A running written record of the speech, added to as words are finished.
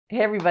Hey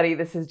everybody,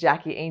 this is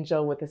Jackie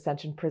Angel with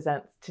Ascension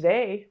Presents.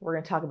 Today we're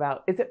going to talk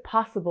about, is it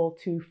possible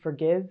to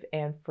forgive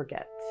and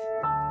forget?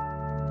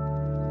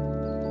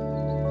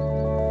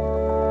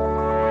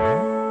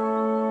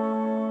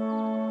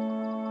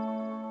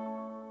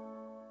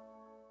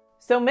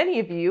 So many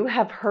of you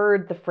have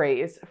heard the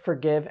phrase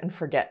forgive and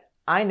forget.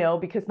 I know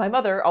because my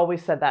mother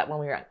always said that when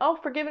we were young. Oh,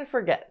 forgive and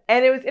forget.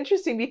 And it was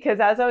interesting because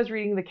as I was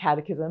reading the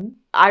Catechism,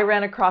 I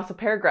ran across a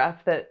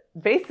paragraph that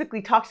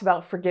basically talks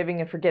about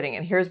forgiving and forgetting.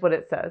 And here's what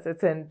it says.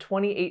 It's in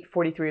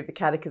 2843 of the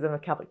Catechism of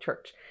the Catholic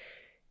Church.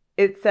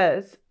 It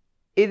says,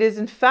 "It is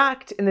in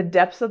fact in the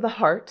depths of the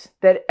heart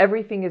that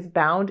everything is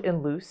bound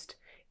and loosed.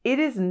 It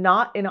is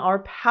not in our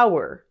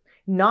power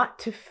not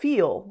to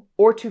feel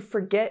or to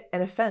forget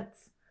an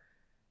offense."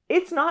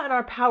 It's not in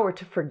our power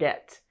to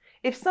forget.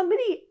 If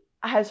somebody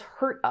has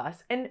hurt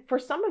us, and for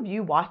some of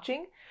you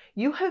watching,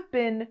 you have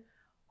been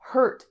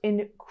hurt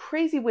in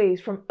crazy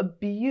ways, from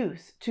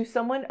abuse to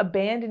someone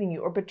abandoning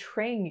you or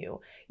betraying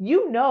you.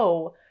 You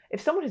know, if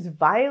someone has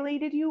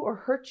violated you or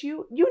hurt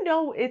you, you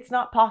know it's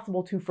not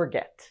possible to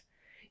forget.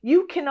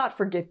 You cannot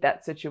forget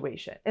that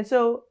situation. And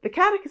so the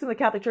Catechism of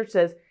the Catholic Church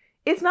says,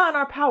 it's not in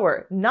our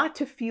power not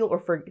to feel or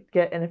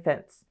forget an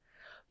offense.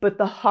 But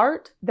the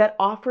heart that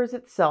offers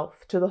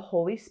itself to the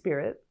Holy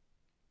Spirit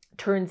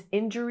turns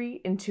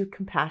injury into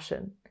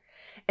compassion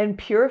and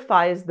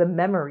purifies the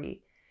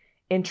memory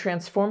in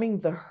transforming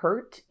the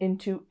hurt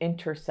into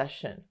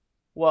intercession.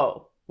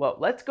 Whoa,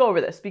 let's go over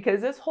this, because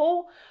this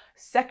whole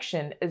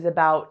section is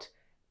about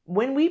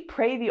when we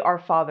pray the Our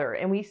Father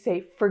and we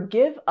say,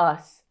 forgive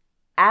us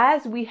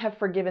as we have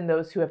forgiven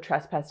those who have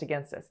trespassed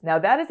against us. Now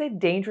that is a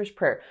dangerous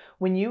prayer.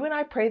 When you and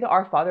I pray the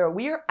Our Father,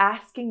 we are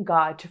asking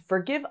God to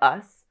forgive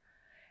us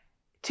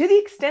to the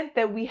extent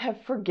that we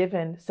have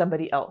forgiven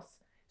somebody else.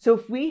 So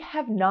if we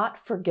have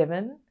not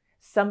forgiven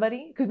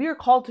somebody, because we are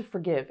called to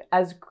forgive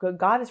as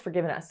God has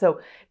forgiven us. So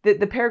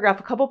the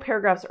paragraph, a couple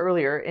paragraphs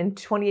earlier in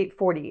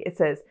 2840, it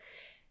says,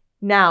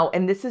 "Now,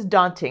 and this is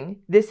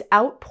daunting, this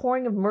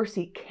outpouring of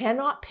mercy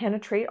cannot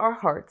penetrate our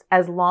hearts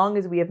as long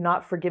as we have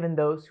not forgiven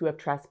those who have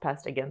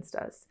trespassed against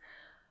us.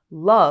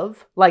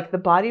 Love, like the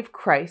body of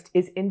Christ,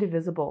 is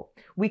indivisible.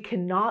 We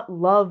cannot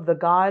love the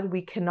God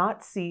we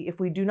cannot see if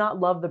we do not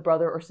love the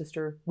brother or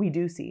sister we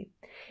do see.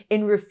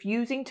 In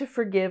refusing to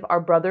forgive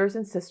our brothers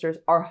and sisters,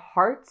 our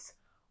hearts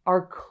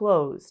are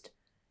closed,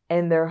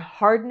 and their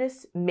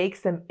hardness makes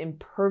them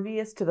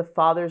impervious to the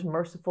Father's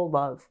merciful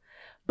love.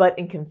 But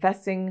in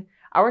confessing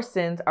our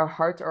sins, our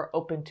hearts are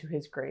open to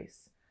His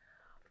grace."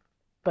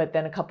 But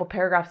then a couple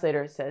paragraphs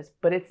later it says,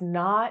 but it's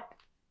not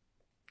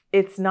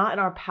in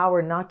our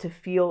power not to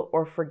feel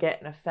or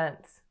forget an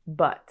offense,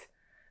 but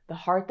the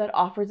heart that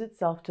offers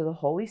itself to the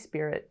Holy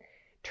Spirit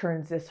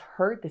turns this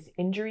hurt, this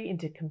injury,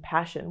 into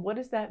compassion. What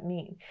does that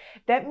mean?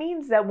 That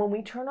means that when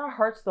we turn our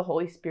hearts to the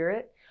Holy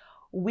Spirit,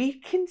 we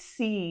can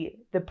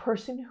see the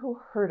person who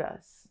hurt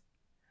us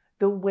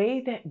the way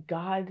that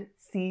God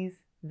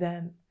sees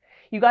them.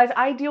 You guys,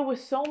 I deal with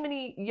so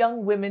many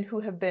young women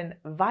who have been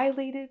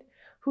violated,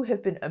 who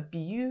have been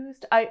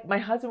abused. My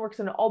husband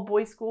works in an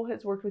all-boys school,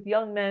 has worked with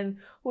young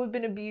men who have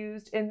been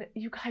abused. And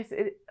you guys,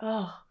 it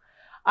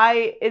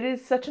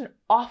is such an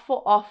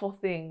awful, awful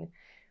thing.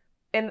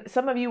 And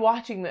some of you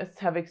watching this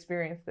have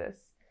experienced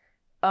this.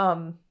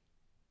 And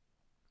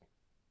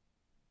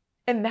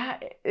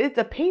that, it's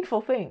a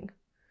painful thing.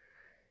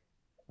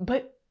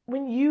 But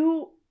when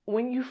you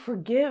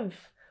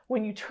forgive,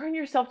 when you turn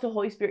yourself to the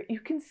Holy Spirit,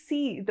 you can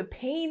see the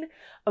pain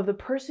of the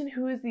person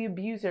who is the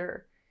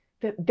abuser,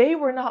 that they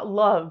were not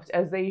loved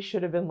as they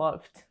should have been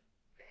loved.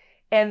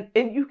 And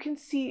you can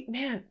see,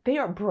 man, they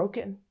are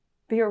broken.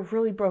 They are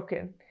really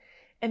broken.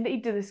 And they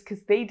did this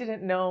because they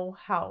didn't know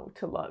how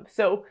to love.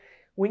 So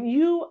when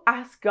you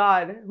ask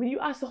God, when you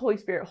ask the Holy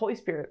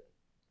Spirit,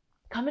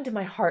 come into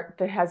my heart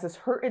that has this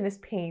hurt and this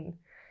pain,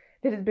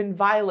 that has been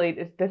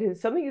violated,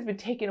 something has been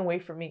taken away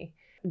from me.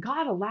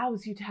 God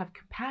allows you to have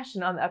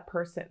compassion on that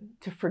person,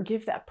 to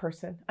forgive that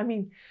person. I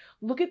mean,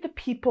 look at the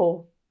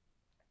people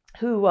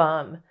who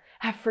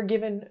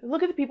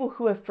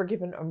have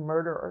forgiven a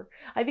murderer.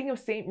 I think of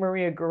Saint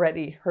Maria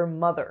Goretti, her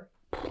mother.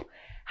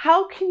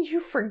 How can you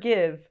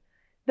forgive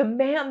the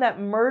man that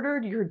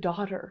murdered your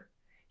daughter?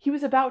 He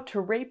was about to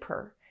rape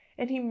her,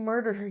 and he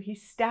murdered her. He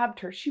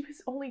stabbed her. She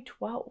was only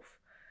 12.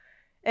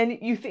 And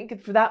you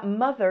think for that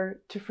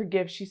mother to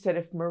forgive, she said,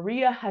 if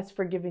Maria has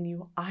forgiven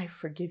you, I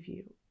forgive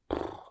you.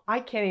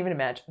 I can't even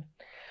imagine.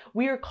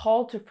 We are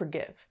called to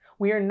forgive.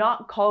 We are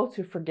not called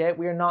to forget.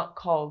 We are not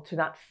called to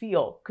not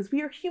feel, because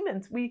we are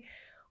humans.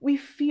 We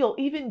feel.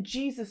 Even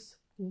Jesus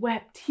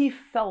wept. He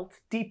felt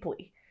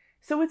deeply.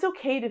 So it's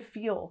okay to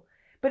feel.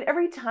 But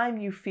every time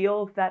you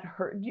feel that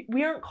hurt,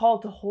 we aren't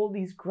called to hold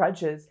these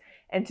grudges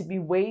and to be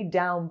weighed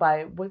down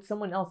by what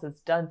someone else has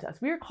done to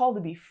us. We are called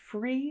to be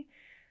free.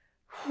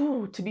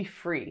 To be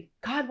free.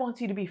 God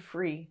wants you to be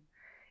free.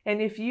 And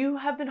if you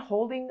have been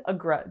holding a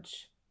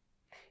grudge,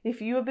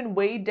 if you have been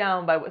weighed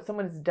down by what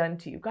someone has done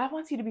to you, God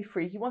wants you to be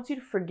free. He wants you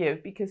to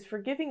forgive, because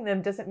forgiving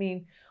them doesn't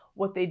mean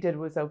what they did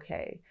was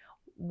okay.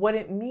 What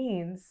it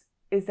means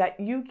is that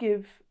you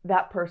give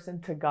that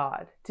person to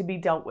God to be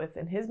dealt with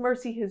in His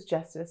mercy, His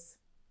justice,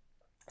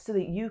 so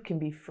that you can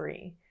be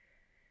free,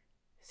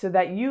 so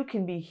that you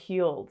can be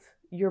healed.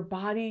 Your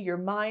body, your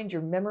mind,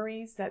 your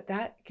memories,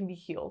 that can be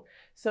healed.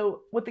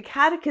 So what the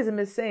Catechism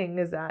is saying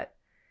is that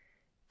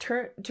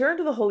turn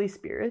to the Holy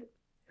Spirit,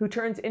 who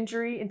turns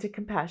injury into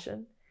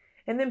compassion,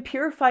 and then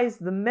purifies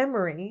the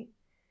memory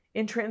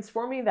in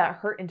transforming that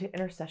hurt into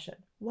intercession.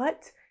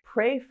 What?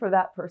 Pray for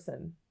that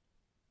person.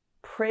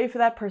 Pray for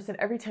that person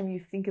every time you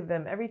think of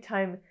them, every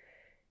time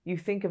you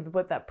think of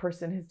what that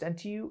person has done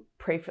to you,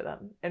 pray for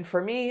them. And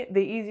for me, the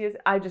easiest,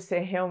 I just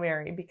say Hail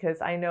Mary, because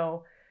I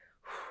know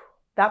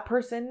that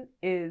person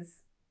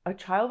is a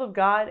child of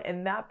God,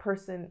 and that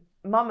person,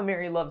 Mama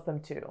Mary loves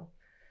them too.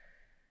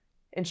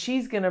 And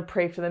she's going to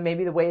pray for them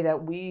maybe the way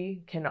that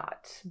we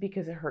cannot,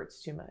 because it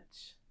hurts too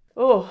much.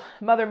 Oh,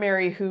 Mother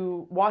Mary,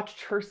 who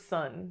watched her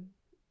son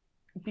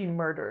be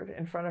murdered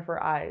in front of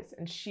her eyes,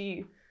 and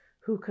she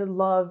who could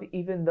love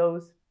even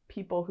those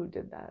people who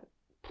did that.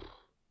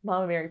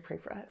 Mama Mary, pray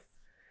for us.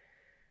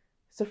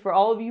 So for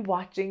all of you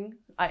watching,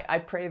 I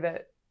pray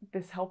that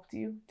this helped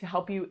you, to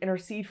help you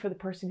intercede for the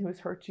person who has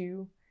hurt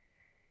you,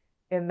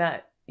 and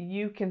that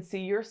you can see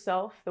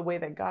yourself the way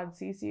that God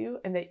sees you,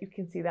 and that you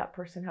can see that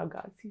person how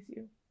God sees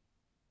you.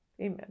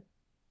 Amen.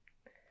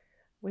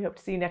 We hope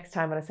to see you next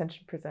time on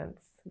Ascension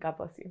Presents. God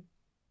bless you.